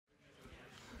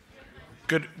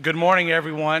Good morning,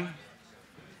 everyone,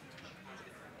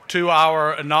 to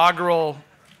our inaugural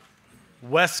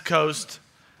West Coast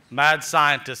Mad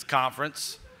Scientist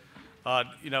Conference. And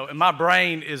my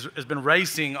brain has been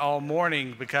racing all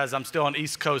morning because I'm still on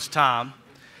East Coast time.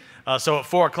 So at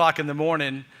 4 o'clock in the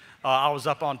morning, I was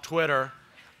up on Twitter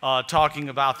talking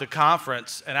about the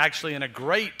conference, and actually in a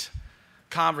great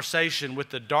conversation with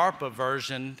the DARPA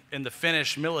version in the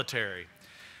Finnish military.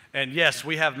 And yes,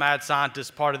 we have mad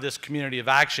scientists part of this community of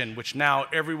action, which now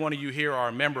every one of you here are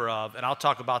a member of, and I'll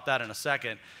talk about that in a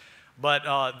second.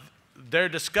 But their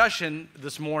discussion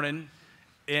this morning,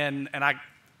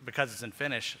 because it's in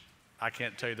Finnish, I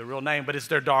can't tell you the real name, but it's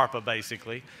their DARPA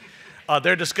basically.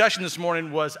 Their discussion this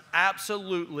morning was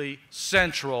absolutely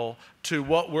central to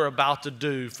what we're about to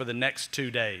do for the next 2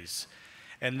 days.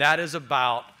 And that is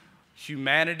about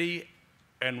humanity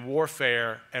and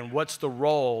warfare and what's the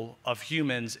role of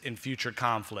humans in future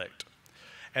conflict.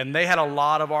 And they had a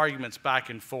lot of arguments back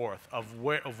and forth of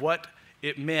what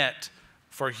it meant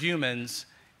for humans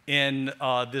in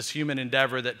this human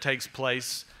endeavor that takes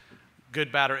place,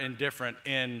 good, bad, or indifferent,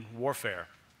 in warfare.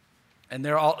 And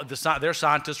their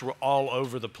scientists were all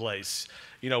over the place.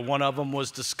 You know, one of them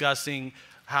was discussing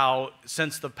how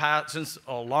since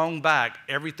long back,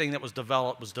 everything that was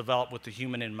developed with the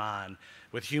human in mind,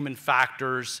 with human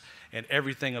factors and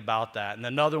everything about that. And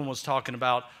another one was talking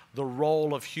about the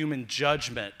role of human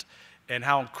judgment and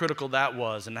how critical that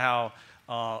was, and how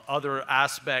other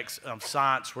aspects of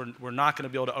science were not going to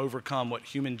be able to overcome what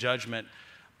human judgment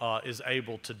is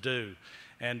able to do.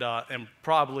 And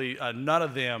probably none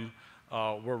of them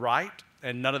were right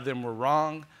and none of them were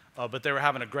wrong, but they were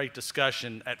having a great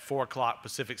discussion at 4 o'clock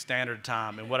Pacific Standard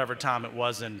Time and whatever time it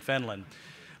was in Finland.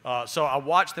 So I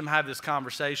watched them have this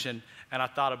conversation, and I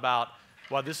thought about,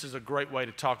 well, this is a great way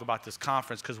to talk about this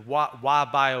conference, because why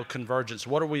bioconvergence?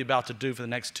 What are we about to do for the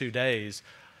next 2 days?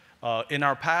 In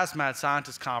our past Mad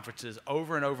Scientist conferences,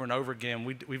 over and over and over again,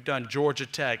 we've done Georgia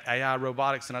Tech, AI,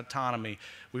 robotics, and autonomy.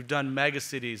 We've done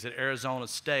megacities at Arizona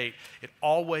State. It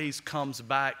always comes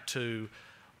back to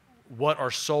what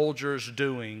are soldiers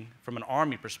doing from an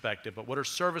Army perspective, but what are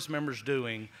service members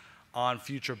doing on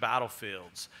future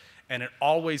battlefields? And it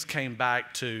always came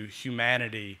back to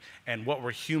humanity and what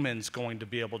were humans going to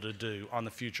be able to do on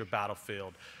the future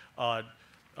battlefield.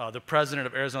 The president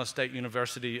of Arizona State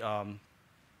University,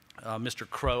 Mr.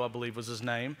 Crow, I believe was his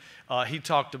name, he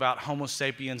talked about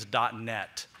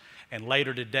homosapiens.net. And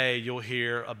later today, you'll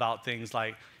hear about things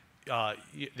like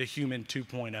the human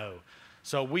 2.0.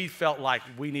 So we felt like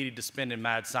we needed to spend in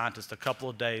Mad Scientist a couple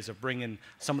of days of bringing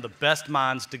some of the best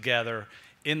minds together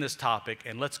in this topic,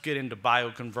 and let's get into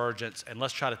bioconvergence, and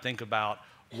let's try to think about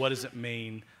what does it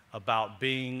mean about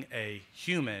being a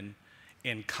human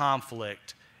in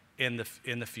conflict in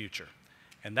the future.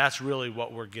 And that's really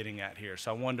what we're getting at here. So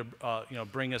I wanted to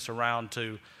bring us around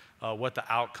to what the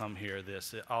outcome here of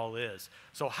this all is.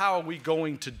 So how are we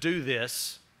going to do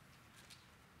this?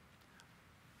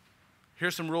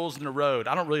 Here's some rules in the road.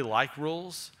 I don't really like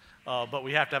rules, but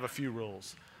we have to have a few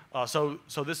rules. So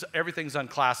everything's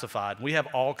unclassified. We have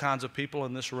all kinds of people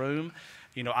in this room.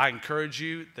 You know, I encourage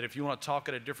you that if you want to talk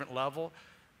at a different level,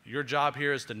 your job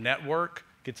here is to network.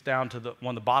 Gets down to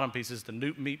one of the bottom pieces, to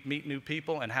meet new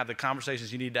people and have the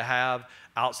conversations you need to have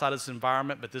outside of this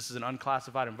environment, but this is an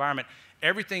unclassified environment.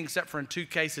 Everything except for in 2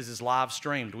 cases is live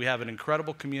streamed. We have an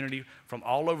incredible community from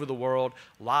all over the world,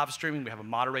 live streaming. We have a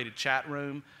moderated chat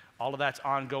room. All of that's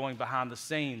ongoing behind the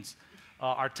scenes.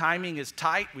 Our timing is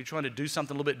tight. We tried to do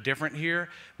something a little bit different here,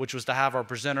 which was to have our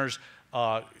presenters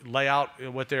lay out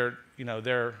what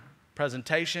their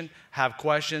presentation, have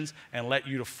questions, and let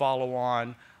you to follow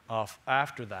on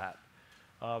after that.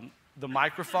 The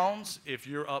microphones, if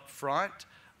you're up front,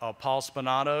 Paul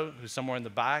Spinato, who's somewhere in the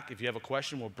back, if you have a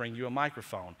question, we'll bring you a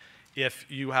microphone. If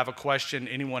you have a question,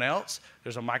 anyone else,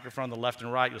 there's a microphone on the left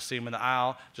and right. You'll see them in the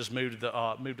aisle. Just move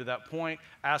to that point.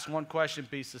 Ask one question,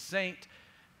 be succinct.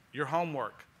 Your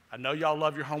homework. I know y'all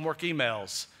love your homework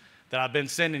emails that I've been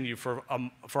sending you for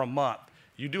a month.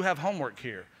 You do have homework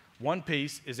here. One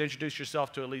piece is introduce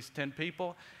yourself to at least 10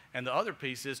 people, and the other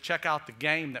piece is check out the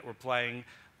game that we're playing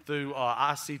through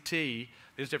ICT, the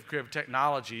Institute of Creative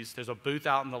Technologies. There's a booth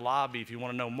out in the lobby if you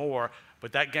want to know more,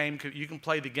 but that game, you can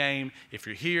play the game if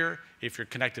you're here, if you're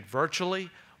connected virtually,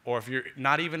 or if you're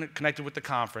not even connected with the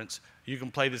conference, you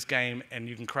can play this game and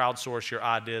you can crowdsource your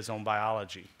ideas on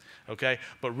biology. Okay?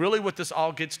 But really what this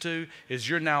all gets to is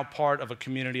you're now part of a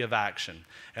community of action.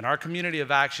 And our community of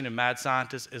action in Mad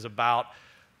Scientists is about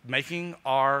making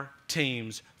our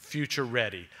teams future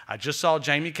ready. I just saw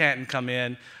Jamie Canton come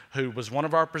in, who was one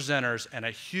of our presenters, and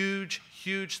a huge,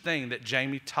 huge thing that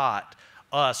Jamie taught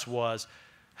us was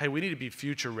hey, we need to be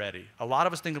future ready. A lot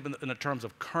of us think of it in the terms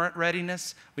of current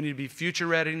readiness. We need to be future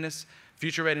readiness.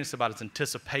 Future readiness is about its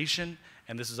anticipation,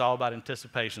 and this is all about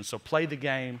anticipation. So play the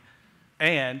game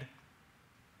and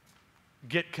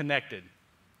get connected.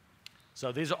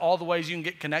 So these are all the ways you can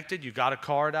get connected. You've got a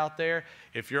card out there.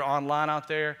 If you're online out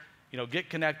there, get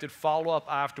connected, follow up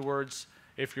afterwards.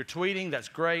 If you're tweeting, that's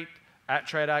great. At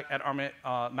TRADOC, at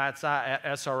MadSci, at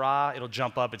SRI, it'll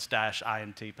jump up, it's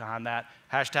 -INT behind that.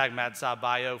 Hashtag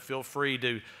MadSciBio, feel free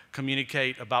to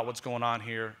communicate about what's going on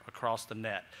here across the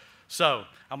net. So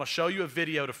I'm gonna show you a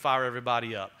video to fire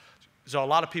everybody up. So a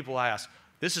lot of people ask,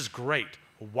 this is great.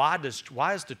 Why is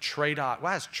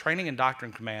Training and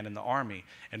Doctrine Command in the Army?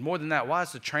 And more than that, why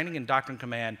is the Training and Doctrine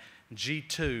Command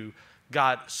G2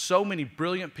 got so many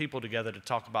brilliant people together to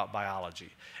talk about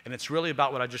biology? And it's really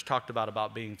about what I just talked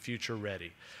about being future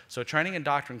ready. So Training and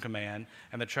Doctrine Command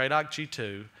and the TRADOC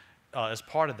G2, as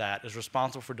part of that, is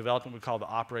responsible for developing what we call the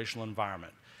operational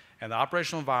environment. And the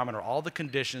operational environment are all the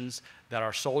conditions that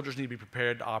our soldiers need to be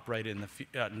prepared to operate in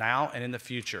now and in the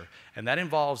future. And that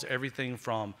involves everything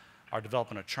from our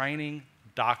development of training,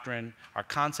 doctrine, our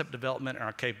concept development, and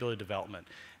our capability development.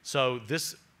 So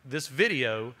this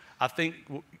video, I think,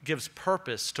 gives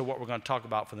purpose to what we're going to talk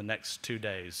about for the next 2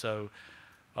 days. So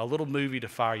a little movie to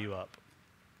fire you up.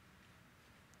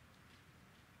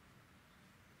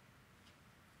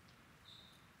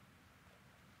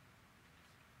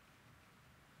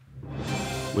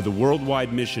 With a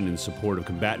worldwide mission in support of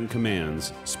combatant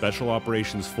commands, special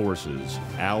operations forces,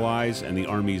 allies, and the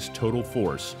Army's total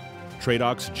force,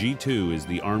 TRADOC's G2 is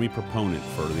the Army proponent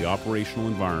for the operational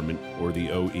environment, or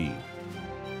the OE.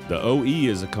 The OE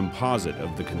is a composite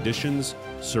of the conditions,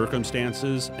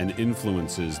 circumstances, and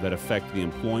influences that affect the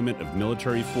employment of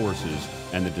military forces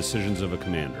and the decisions of a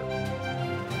commander.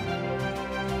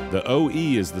 The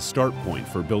OE is the start point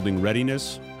for building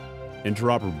readiness,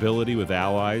 interoperability with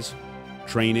allies,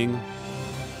 training,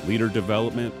 leader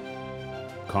development,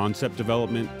 concept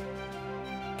development,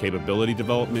 capability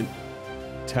development,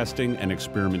 testing, and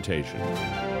experimentation.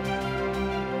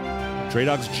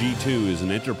 TRADOC's G2 is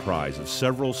an enterprise of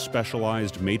several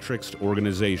specialized matrixed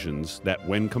organizations that,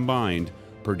 when combined,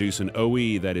 produce an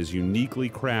OE that is uniquely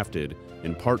crafted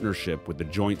in partnership with the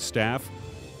Joint Staff,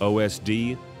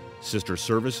 OSD, sister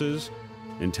services,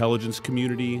 intelligence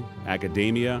community,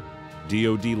 academia,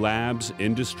 DoD labs,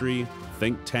 industry,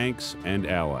 think tanks, and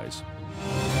allies.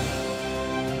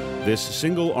 This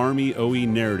single Army OE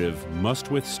narrative must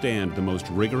withstand the most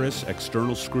rigorous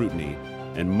external scrutiny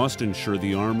and must ensure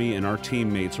the Army and our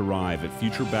teammates arrive at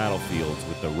future battlefields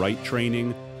with the right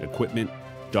training, equipment,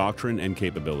 doctrine, and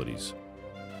capabilities.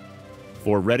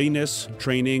 For readiness,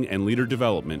 training, and leader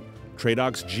development,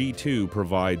 TRADOC's G2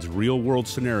 provides real-world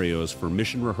scenarios for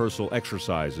mission rehearsal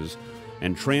exercises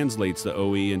and translates the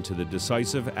OE into the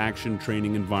Decisive Action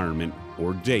Training Environment,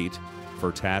 or DATE,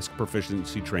 for task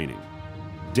proficiency training.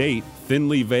 DATE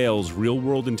thinly veils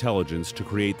real-world intelligence to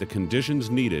create the conditions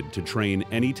needed to train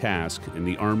any task in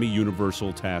the Army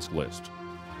Universal Task List.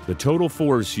 The total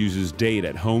force uses DATE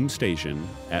at home station,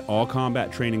 at all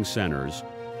combat training centers,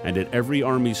 and at every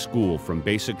Army school from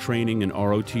basic training in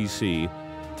ROTC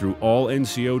through all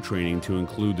NCO training to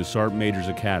include the Sergeant Major's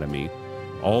Academy,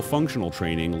 all functional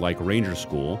training like Ranger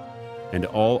School, and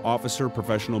all officer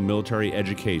professional military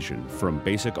education from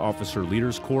Basic Officer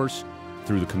Leaders Course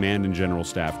through the Command and General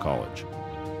Staff College.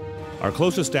 Our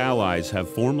closest allies have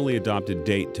formally adopted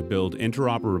DATE to build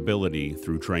interoperability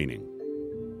through training.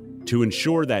 To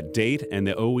ensure that DATE and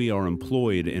the OE are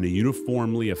employed in a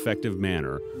uniformly effective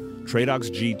manner, TRADOC's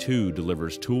G2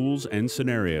 delivers tools and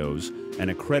scenarios and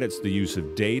accredits the use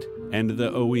of DATE and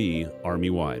the OE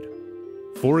Army-wide.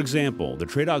 For example, the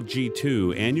TRADOC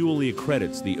G2 annually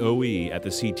accredits the OE at the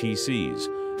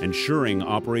CTCs, ensuring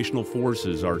operational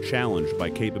forces are challenged by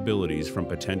capabilities from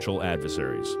potential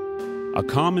adversaries. A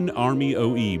common Army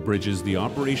OE bridges the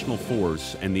operational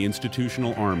force and the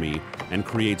institutional Army and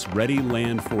creates ready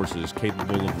land forces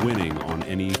capable of winning on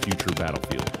any future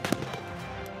battlefield.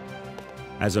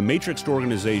 As a matrixed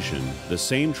organization, the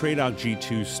same TRADOC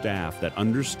G2 staff that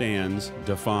understands,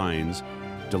 defines,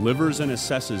 delivers and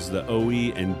assesses the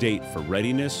OE and DATE for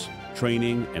readiness,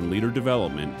 training, and leader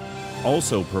development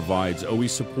also provides OE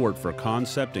support for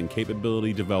concept and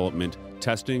capability development,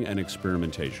 testing, and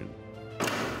experimentation.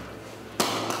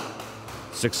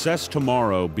 Success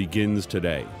tomorrow begins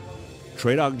today.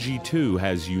 TRADOC G2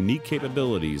 has unique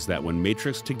capabilities that, when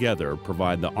matrixed together,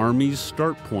 provide the Army's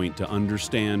start point to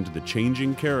understand the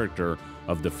changing character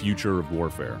of the future of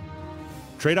warfare.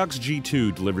 TRADOC's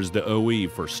G2 delivers the OE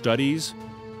for studies,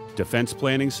 defense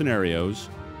planning scenarios,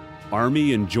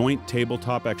 Army and joint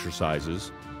tabletop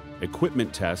exercises,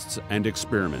 equipment tests, and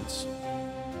experiments.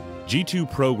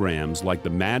 G2 programs like the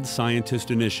Mad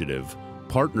Scientist Initiative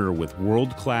partner with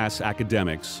world-class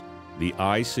academics, the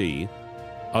IC,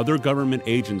 other government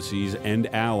agencies,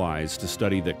 and allies to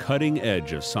study the cutting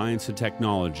edge of science and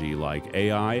technology like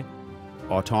AI,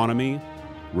 autonomy,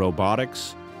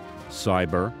 robotics,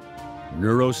 cyber,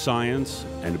 neuroscience,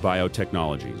 and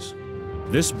biotechnologies.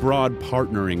 This broad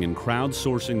partnering and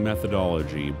crowdsourcing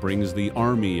methodology brings the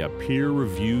Army a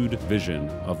peer-reviewed vision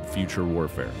of future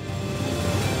warfare.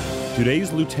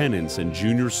 Today's lieutenants and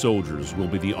junior soldiers will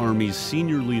be the Army's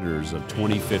senior leaders of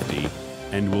 2050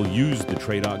 and will use the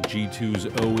TRADOC G2's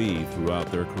OE throughout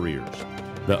their careers.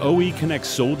 The OE connects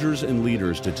soldiers and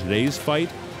leaders to today's fight,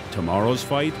 tomorrow's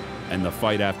fight, and the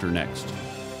fight after next.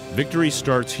 Victory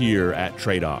starts here at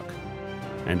TRADOC.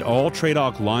 And all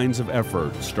TRADOC lines of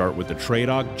effort start with the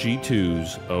TRADOC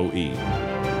G2's OE.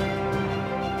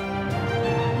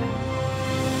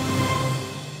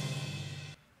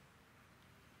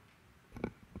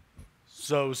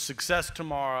 So success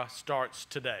tomorrow starts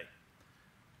today.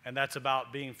 And that's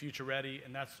about being future ready,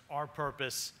 and that's our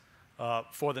purpose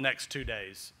for the next 2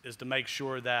 days, is to make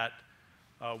sure that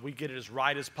we get it as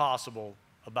right as possible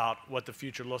about what the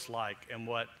future looks like and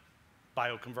what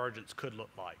bioconvergence could look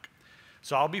like.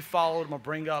 So I'll be followed. I'm going to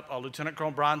bring up Lieutenant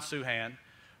Colonel Brian Suhan,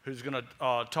 who's going to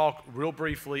talk real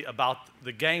briefly about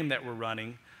the game that we're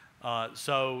running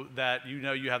so that you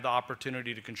know you have the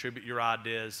opportunity to contribute your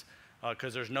ideas,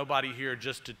 because there's nobody here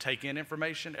just to take in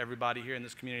information. Everybody here in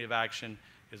this community of action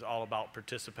is all about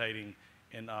participating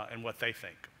in what they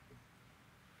think.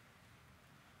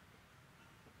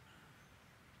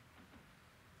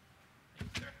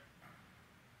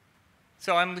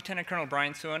 So I'm Lieutenant Colonel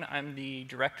Brian Suhan. I'm the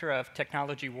Director of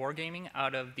Technology Wargaming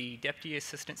out of the Deputy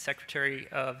Assistant Secretary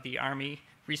of the Army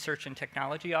Research and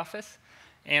Technology Office.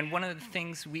 And one of the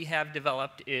things we have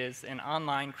developed is an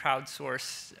online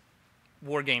crowdsourced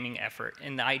wargaming effort.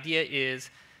 And the idea is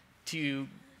to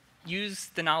use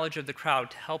the knowledge of the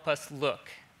crowd to help us look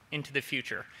into the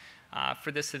future.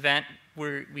 For this event,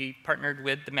 we partnered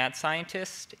with the Mad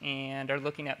Scientist and are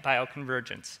looking at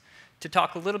bioconvergence. To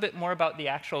talk a little bit more about the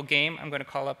actual game, I'm going to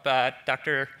call up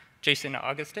Dr. Jason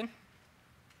Augustin.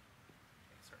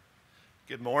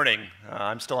 Good morning.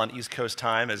 I'm still on East Coast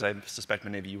time, as I suspect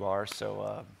many of you are,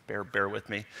 so bear with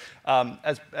me.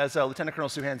 As Lieutenant Colonel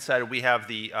Suhan said, we have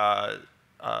the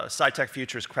SciTech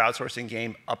Futures crowdsourcing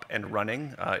game up and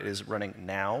running. It is running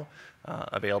now,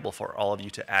 available for all of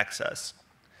you to access.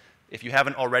 If you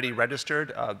haven't already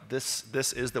registered,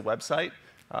 this is the website.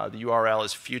 The URL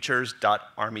is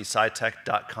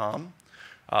futures.armyscitech.com.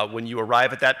 When you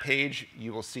arrive at that page,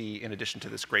 you will see, in addition to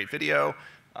this great video,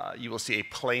 you will see a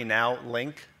Play Now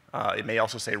link. It may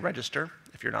also say register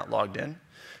if you're not logged in.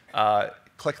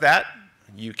 Click that.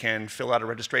 You can fill out a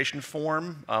registration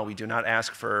form. We do not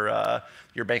ask for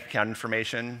your bank account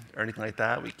information or anything like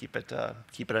that. We keep it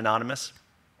anonymous.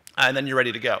 And then you're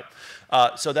ready to go.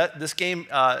 So this game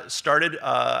started,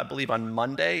 I believe, on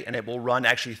Monday, and it will run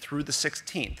actually through the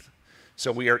 16th.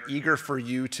 So we are eager for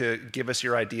you to give us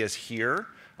your ideas here.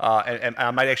 And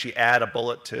I might actually add a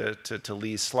bullet to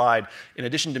Lee's slide. In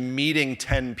addition to meeting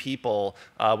 10 people,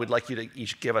 we'd like you to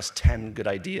each give us 10 good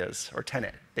ideas, or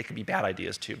 10, they could be bad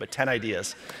ideas too, but 10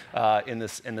 ideas in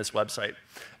this website.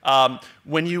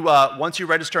 Once you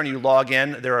register and you log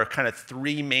in, there are kind of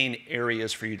 3 main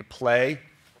areas for you to play.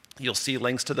 You'll see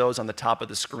links to those on the top of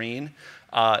the screen.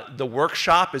 The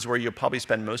workshop is where you'll probably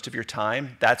spend most of your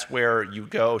time. That's where you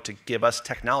go to give us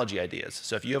technology ideas.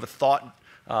 So if you have a thought,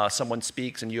 someone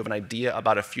speaks and you have an idea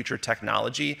about a future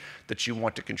technology that you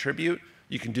want to contribute,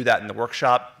 you can do that in the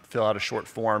workshop, fill out a short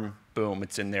form, boom,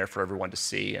 it's in there for everyone to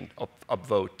see and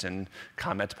upvote and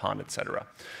comment upon, et cetera.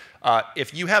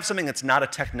 If you have something that's not a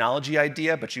technology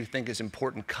idea, but you think is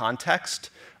important context,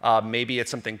 maybe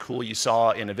it's something cool you saw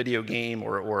in a video game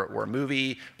or a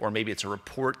movie, or maybe it's a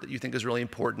report that you think is really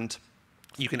important,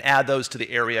 you can add those to the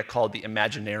area called the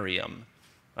Imaginarium.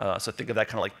 So think of that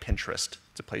kind of like Pinterest.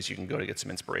 It's a place you can go to get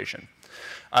some inspiration.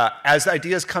 As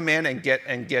ideas come in and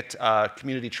get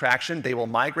community traction, they will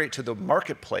migrate to the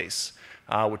marketplace,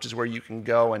 which is where you can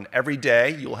go, and every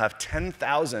day you'll have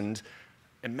 10,000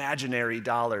 imaginary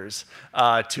dollars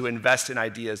to invest in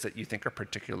ideas that you think are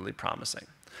particularly promising.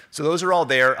 So those are all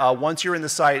there. Once you're in the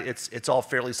site, it's all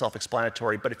fairly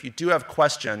self-explanatory. But if you do have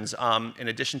questions, in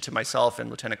addition to myself and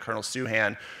Lieutenant Colonel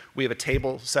Suhan, we have a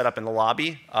table set up in the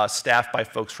lobby, staffed by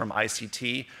folks from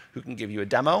ICT who can give you a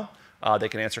demo. They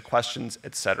can answer questions,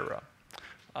 et cetera.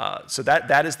 So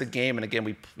that is the game, and again,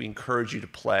 we encourage you to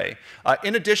play.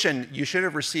 In addition, you should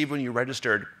have received when you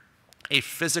registered a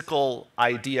physical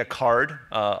idea card,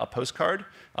 a postcard.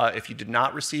 If you did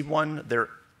not receive one, they're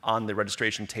on the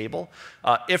registration table.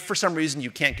 If for some reason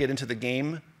you can't get into the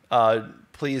game,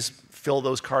 please fill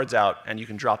those cards out and you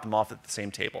can drop them off at the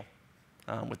same table.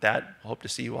 With that, I hope to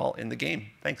see you all in the game.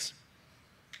 Thanks.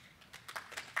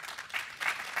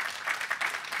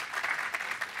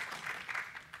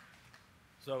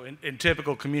 So in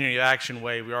typical community action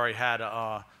way, we already had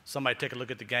somebody take a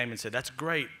look at the game and said, that's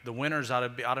great. The winners ought to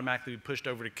be automatically pushed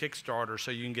over to Kickstarter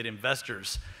so you can get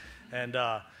investors. And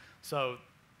so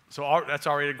that's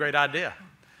already a great idea.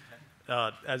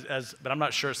 But I'm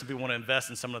not sure some people want to invest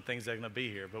in some of the things that are going to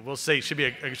be here. But we'll see. It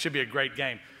should be a great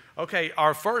game. Okay,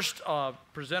 our first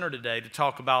presenter today to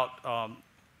talk about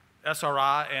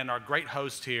SRI and our great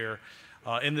host here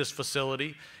in this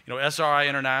facility. You know, SRI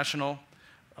International.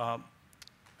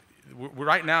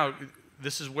 Right now,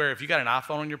 this is where if you got an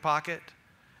iPhone in your pocket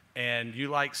and you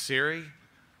like Siri,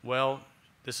 well,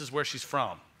 this is where she's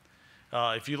from.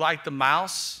 If you like the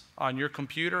mouse on your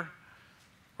computer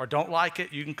or don't like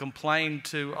it, you can complain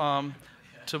to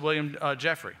William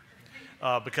Jeffrey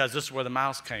because this is where the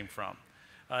mouse came from.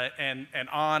 And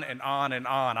on and on and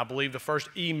on. I believe the first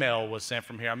email was sent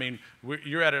from here. I mean,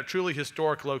 you're at a truly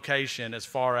historic location as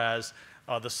far as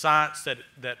the science that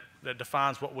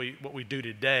defines what we do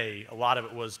today. A lot of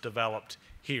it was developed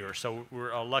here, so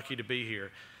we're lucky to be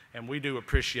here, and we do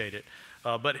appreciate it.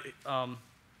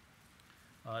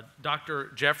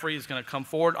 Dr. Jeffrey is going to come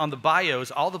forward on the bios.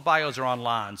 All the bios are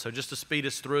online, so just to speed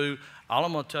us through, all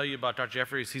I'm going to tell you about Dr.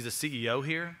 Jeffrey is he's a CEO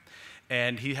here,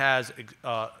 and he has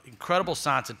incredible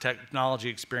science and technology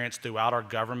experience throughout our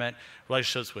government,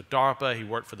 relationships with DARPA. He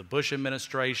worked for the Bush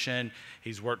administration.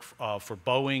 He's worked for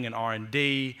Boeing and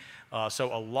R&D.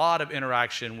 So a lot of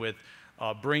interaction with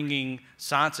bringing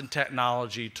science and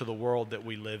technology to the world that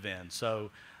we live in.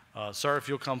 So, sir, if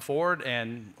you'll come forward,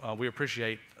 and we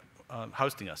appreciate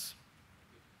hosting us.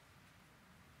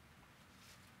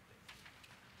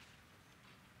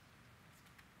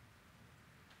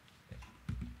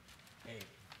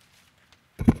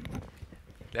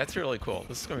 That's really cool.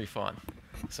 This is going to be fun.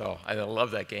 So I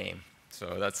love that game.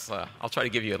 So that's, I'll try to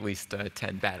give you at least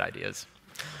 10 bad ideas.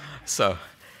 So,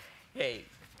 hey,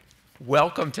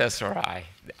 welcome to SRI.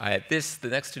 The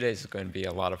next 2 days is going to be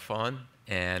a lot of fun,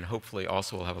 and hopefully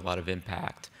also will have a lot of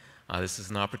impact. This is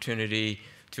an opportunity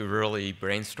to really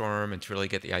brainstorm and to really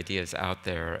get the ideas out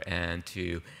there and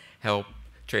to help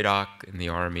TRADOC and the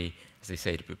Army, as they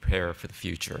say, to prepare for the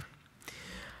future.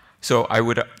 So I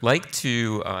would like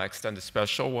to extend a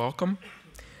special welcome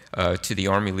to the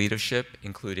Army leadership,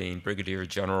 including Brigadier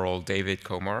General David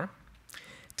Komar,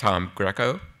 Tom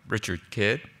Greco, Richard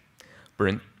Kidd,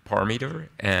 Brent Parmeter,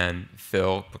 and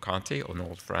Phil Picante, an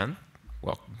old friend.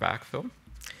 Welcome back, Phil.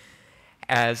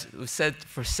 As was said,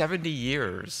 for 70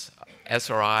 years,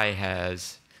 SRI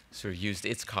has sort of used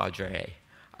its cadre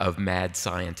of mad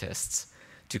scientists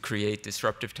to create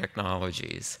disruptive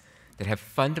technologies that have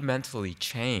fundamentally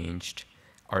changed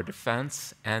our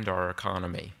defense and our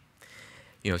economy.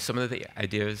 You know, some of the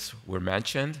ideas were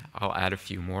mentioned. I'll add a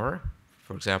few more.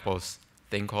 For example, a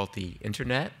thing called the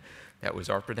Internet. That was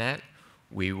ARPANET.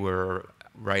 We were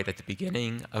right at the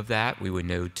beginning of that. We were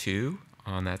Node 2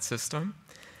 on that system.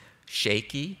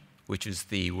 Shaky, which is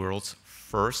the world's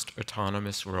first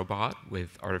autonomous robot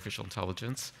with artificial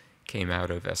intelligence, came out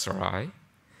of SRI.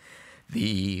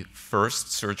 The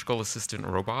first surgical assistant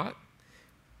robot,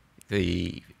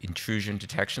 the intrusion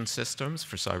detection systems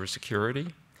for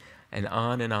cybersecurity, and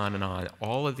on and on and on.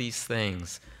 All of these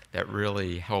things that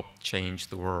really helped change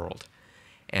the world.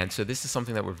 And so this is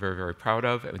something that we're very, very proud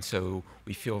of, and so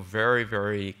we feel very,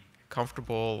 very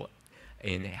comfortable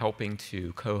in helping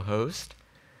to co-host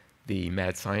the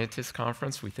Mad Scientist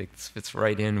Conference. We think this fits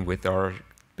right in with our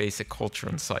basic culture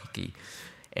and psyche.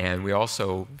 And we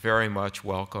also very much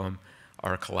welcome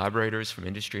our collaborators from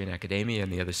industry and academia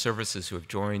and the other services who have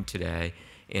joined today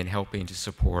in helping to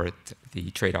support the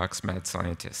TRADOC's Mad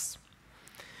Scientists.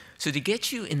 So to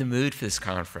get you in the mood for this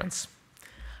conference,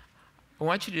 I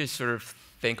want you to sort of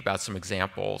think about some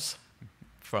examples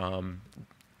from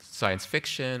science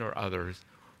fiction or others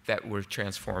that were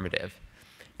transformative.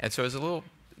 And so as a little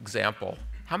example,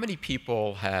 how many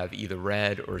people have either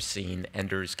read or seen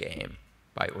Ender's Game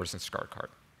by Orson Scott Card?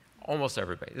 Almost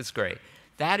everybody. That's great.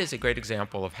 That is a great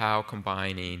example of how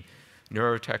combining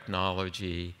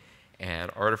neurotechnology and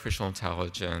artificial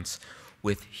intelligence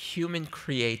with human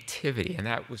creativity, and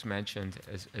that was mentioned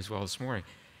as well this morning,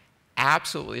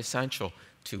 absolutely essential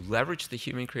to leverage the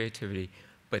human creativity,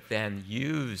 but then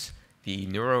use the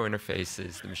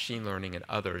neurointerfaces, the machine learning and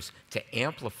others to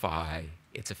amplify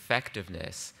its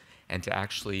effectiveness and to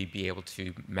actually be able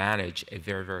to manage a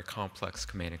very, very complex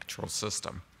command and control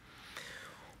system.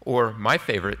 Or my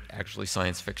favorite, actually,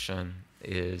 science fiction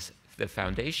is the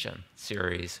Foundation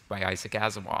series by Isaac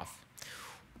Asimov,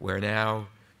 where now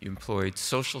you employed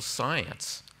social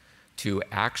science to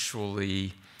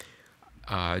actually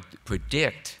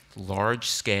predict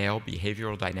large-scale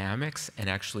behavioral dynamics and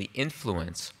actually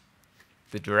influence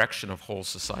the direction of whole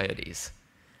societies.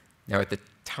 Now, at the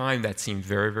time, that seemed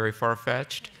very, very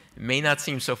far-fetched. It may not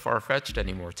seem so far-fetched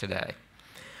anymore today.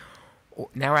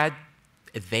 Now add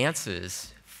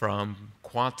advances from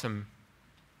quantum.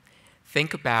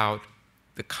 Think about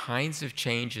the kinds of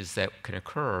changes that can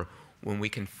occur when we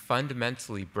can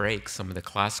fundamentally break some of the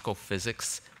classical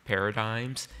physics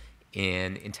paradigms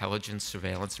in intelligence,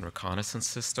 surveillance, and reconnaissance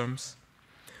systems,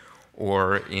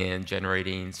 or in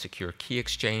generating secure key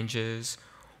exchanges,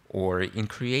 or in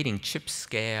creating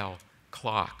chip-scale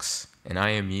clocks and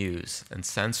IMUs and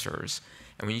sensors.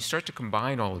 And when you start to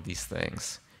combine all of these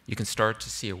things, you can start to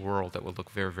see a world that will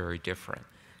look very, very different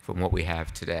from what we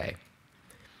have today.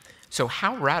 So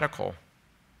how radical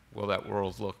will that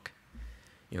world look?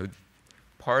 You know,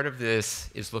 part of this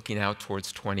is looking out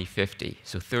towards 2050,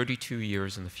 so 32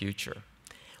 years in the future.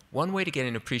 One way to get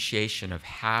an appreciation of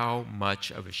how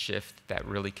much of a shift that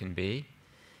really can be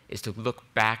is to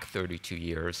look back 32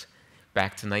 years,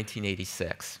 back to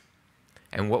 1986.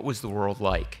 And what was the world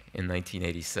like in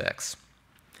 1986?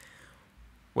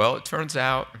 Well, it turns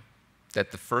out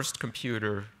that the first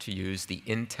computer to use the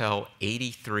Intel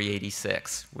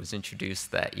 8386 was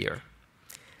introduced that year.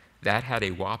 That had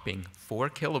a whopping 4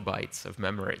 kilobytes of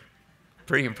memory.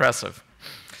 Pretty impressive.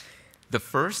 The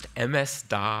first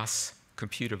MS-DOS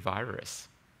computer virus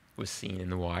was seen in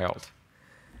the wild.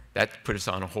 That put us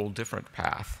on a whole different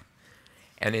path.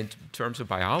 And in terms of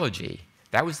biology,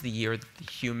 that was the year that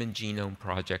the Human Genome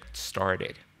Project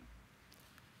started.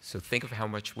 So think of how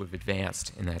much we've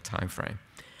advanced in that time frame.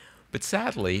 But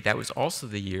sadly, that was also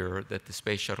the year that the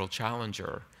Space Shuttle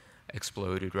Challenger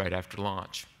exploded right after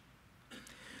launch.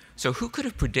 So who could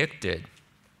have predicted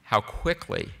how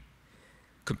quickly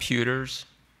computers,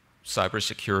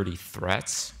 cybersecurity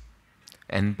threats,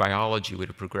 and biology would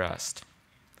have progressed?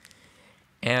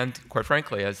 And quite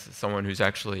frankly, as someone who's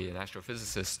actually an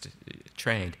astrophysicist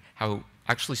trained, how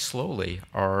actually slowly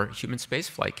our human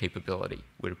spaceflight capability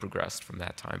would have progressed from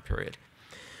that time period.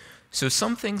 So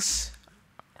some things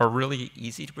are really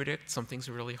easy to predict, some things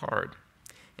are really hard.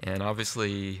 And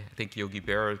obviously, I think Yogi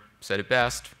Berra said it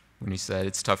best when he said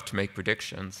it's tough to make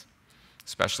predictions,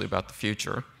 especially about the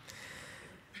future.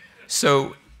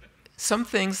 So some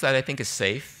things that I think is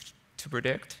safe to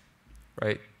predict,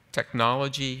 right?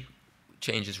 Technology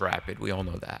change is rapid, we all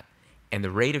know that. And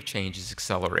the rate of change is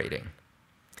accelerating.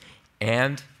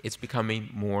 And it's becoming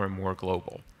more and more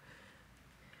global.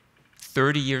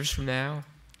 30 years from now,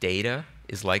 data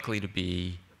is likely to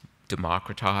be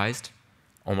democratized.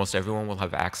 Almost everyone will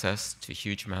have access to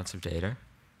huge amounts of data.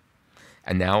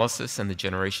 Analysis and the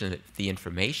generation of the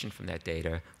information from that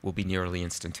data will be nearly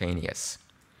instantaneous.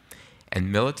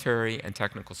 And military and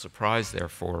technical surprise,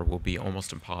 therefore, will be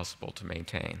almost impossible to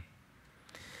maintain.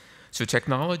 So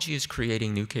technology is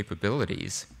creating new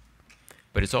capabilities,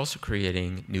 but it's also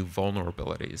creating new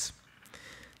vulnerabilities.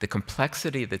 The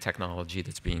complexity of the technology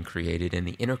that's being created and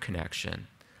the interconnection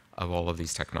of all of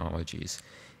these technologies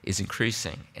is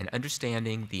increasing, and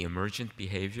understanding the emergent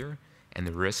behavior and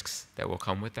the risks that will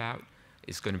come with that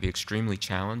is going to be extremely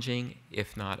challenging,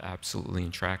 if not absolutely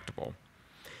intractable.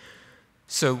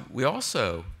 So we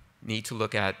also need to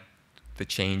look at the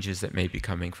changes that may be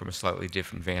coming from a slightly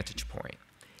different vantage point.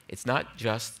 It's not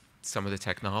just some of the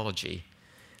technology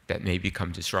that may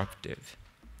become disruptive,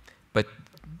 but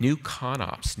new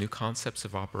ConOps, new concepts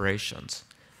of operations,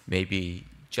 may be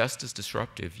just as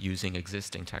disruptive using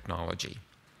existing technology.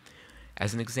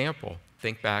 As an example,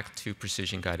 think back to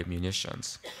precision-guided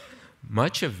munitions.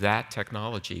 Much of that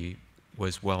technology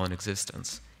was well in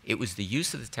existence. It was the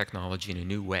use of the technology in a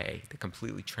new way that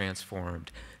completely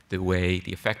transformed the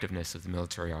effectiveness of the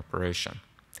military operation.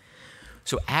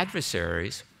 So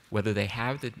adversaries, whether they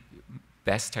have the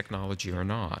best technology or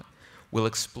not, will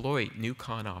exploit new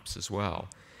ConOps as well,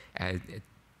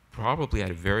 probably at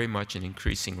a very much an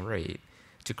increasing rate,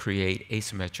 to create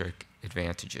asymmetric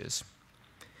advantages.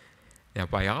 Now,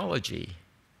 biology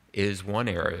is one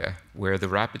area where the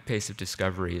rapid pace of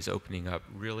discovery is opening up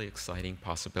really exciting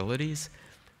possibilities,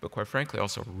 but quite frankly,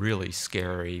 also really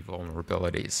scary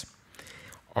vulnerabilities.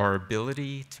 Our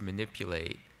ability to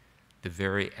manipulate the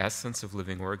very essence of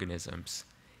living organisms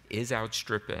is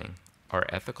outstripping our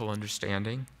ethical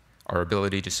understanding, our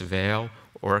ability to surveil,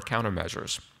 or our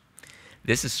countermeasures.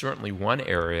 This is certainly one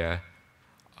area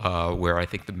where I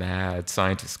think the Mad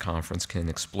Scientist Conference can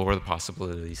explore the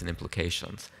possibilities and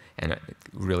implications and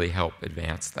really help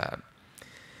advance that.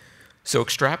 So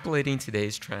extrapolating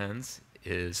today's trends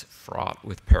is fraught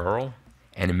with peril,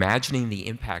 and imagining the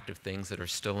impact of things that are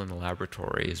still in the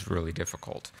laboratory is really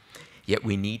difficult. Yet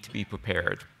we need to be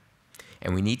prepared,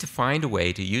 and we need to find a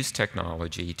way to use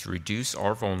technology to reduce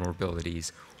our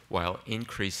vulnerabilities while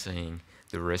increasing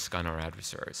the risk on our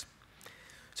adversaries.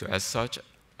 So as such,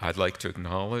 I'd like to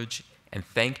acknowledge and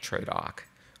thank TRADOC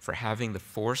for having the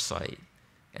foresight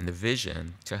and the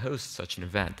vision to host such an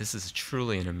event. This is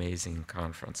truly an amazing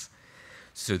conference.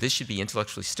 So this should be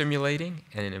intellectually stimulating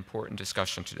and an important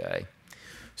discussion today.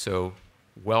 So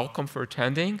welcome for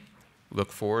attending.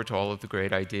 Look forward to all of the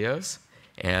great ideas.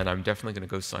 And I'm definitely going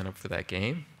to go sign up for that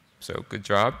game. So good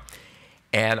job.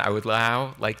 And I would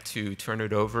now like to turn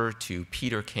it over to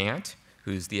Peter Kant,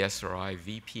 who's the SRI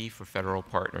VP for Federal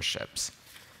Partnerships.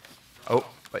 Oh,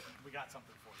 wait. We got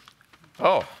something for you.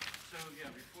 Oh. So, yeah,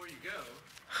 before you go,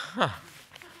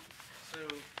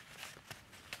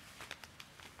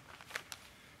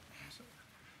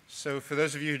 So for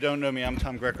those of you who don't know me, I'm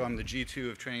Tom Greco. I'm the G2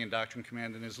 of Training and Doctrine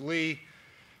Command. And as Lee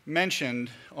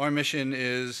mentioned, our mission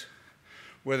is,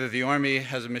 whether the Army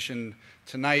has a mission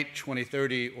tonight,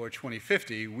 2030, or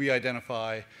 2050, we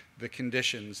identify the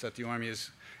conditions that the Army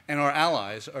and our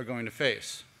allies are going to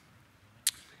face.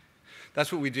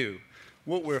 That's what we do.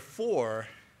 What we're for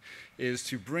is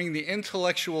to bring the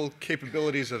intellectual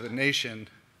capabilities of the nation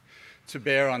to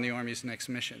bear on the Army's next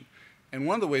mission. And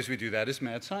one of the ways we do that is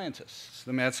Mad Scientists,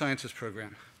 the Mad Scientist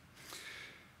program.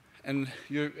 And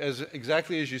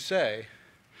exactly as you say,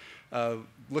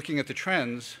 looking at the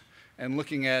trends and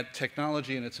looking at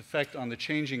technology and its effect on the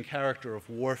changing character of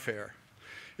warfare.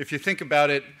 If you think about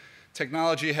it,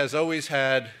 technology has always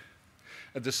had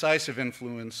a decisive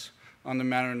influence on the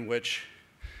manner in which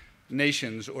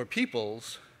nations or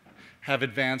peoples have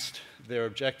advanced their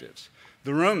objectives.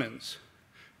 The Romans,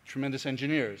 tremendous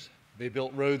engineers. They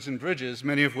built roads and bridges,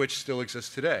 many of which still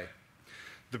exist today.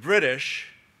 The British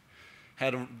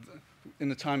had, in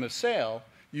the time of sail,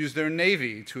 used their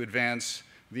navy to advance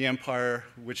the empire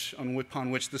upon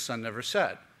which the sun never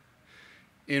set.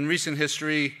 In recent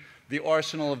history, the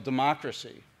arsenal of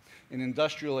democracy, in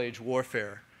industrial age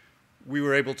warfare, we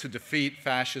were able to defeat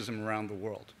fascism around the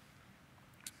world.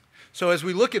 So as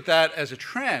we look at that as a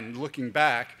trend, looking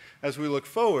back, as we look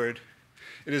forward,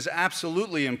 it is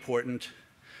absolutely important.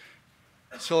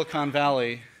 Silicon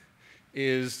Valley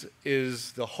is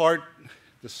the heart,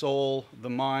 the soul, the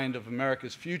mind of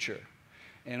America's future.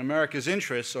 And America's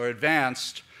interests are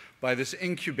advanced by this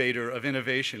incubator of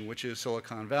innovation, which is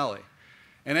Silicon Valley.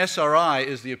 And SRI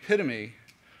is the epitome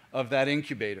of that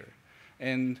incubator.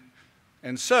 And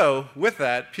so, with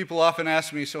that, people often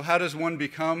ask me, so how does one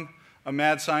become a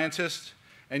mad scientist?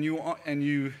 And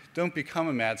you don't become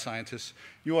a mad scientist,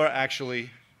 you are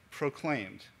actually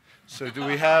proclaimed. So do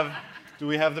we have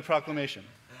the proclamation?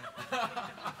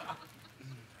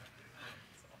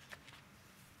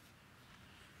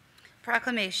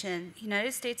 Proclamation,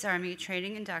 United States Army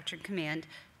Training and Doctrine Command,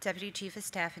 Deputy Chief of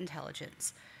Staff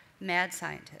Intelligence, Mad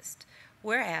Scientist.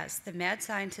 Whereas the Mad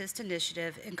Scientist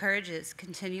Initiative encourages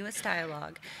continuous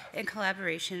dialogue and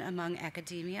collaboration among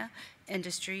academia,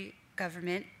 industry,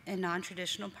 government, and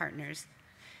non-traditional partners.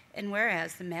 And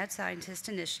whereas the Mad Scientist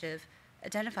Initiative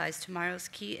identifies tomorrow's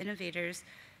key innovators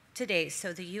today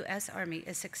so the U.S. Army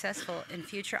is successful in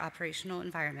future operational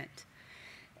environment.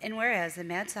 And whereas the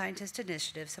Mad Scientist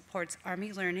Initiative supports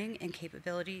Army learning and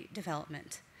capability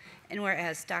development. And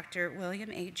whereas Dr.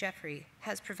 William A. Jeffrey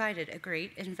has provided a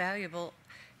great and valuable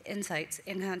insights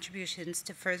and contributions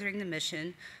to furthering the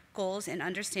mission, goals, and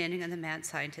understanding of the Mad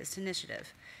Scientist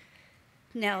Initiative.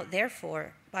 Now,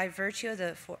 therefore, by virtue of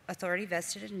the authority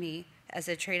vested in me as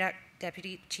a TRADOC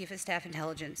Deputy Chief of Staff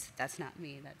Intelligence, that's not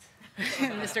me, that's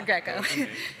Mr. Greco,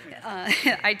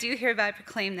 I do hereby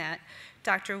proclaim that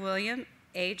Dr. William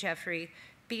A. Jeffrey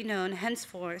be known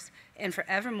henceforth and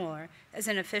forevermore as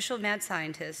an official mad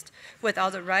scientist with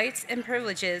all the rights and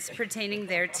privileges pertaining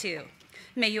thereto.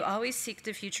 May you always seek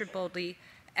the future boldly,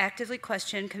 actively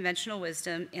question conventional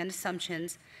wisdom and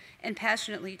assumptions, and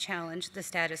passionately challenge the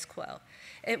status quo.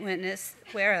 In witness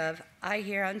whereof I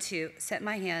hereunto set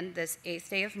my hand this 8th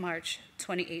day of March,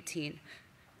 2018.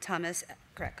 Thomas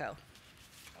Greco.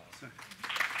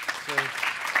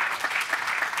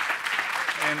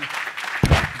 And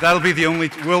that'll be the only,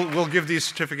 we'll give these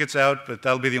certificates out, but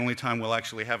that'll be the only time we'll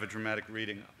actually have a dramatic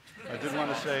reading. I did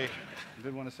want to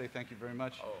say thank you very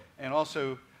much. Oh. And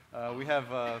also, we have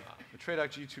the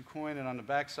TRADOC G2 coin, and on the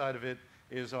back side of it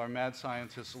is our Mad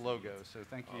Scientist logo. So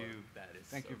thank you. That is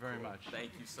thank so you very cool. much.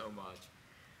 Thank you so much.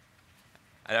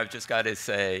 And I've just got to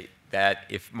say that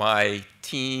if my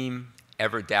team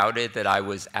ever doubted that I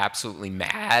was absolutely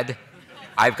mad,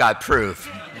 I've got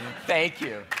proof. Thank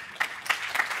you.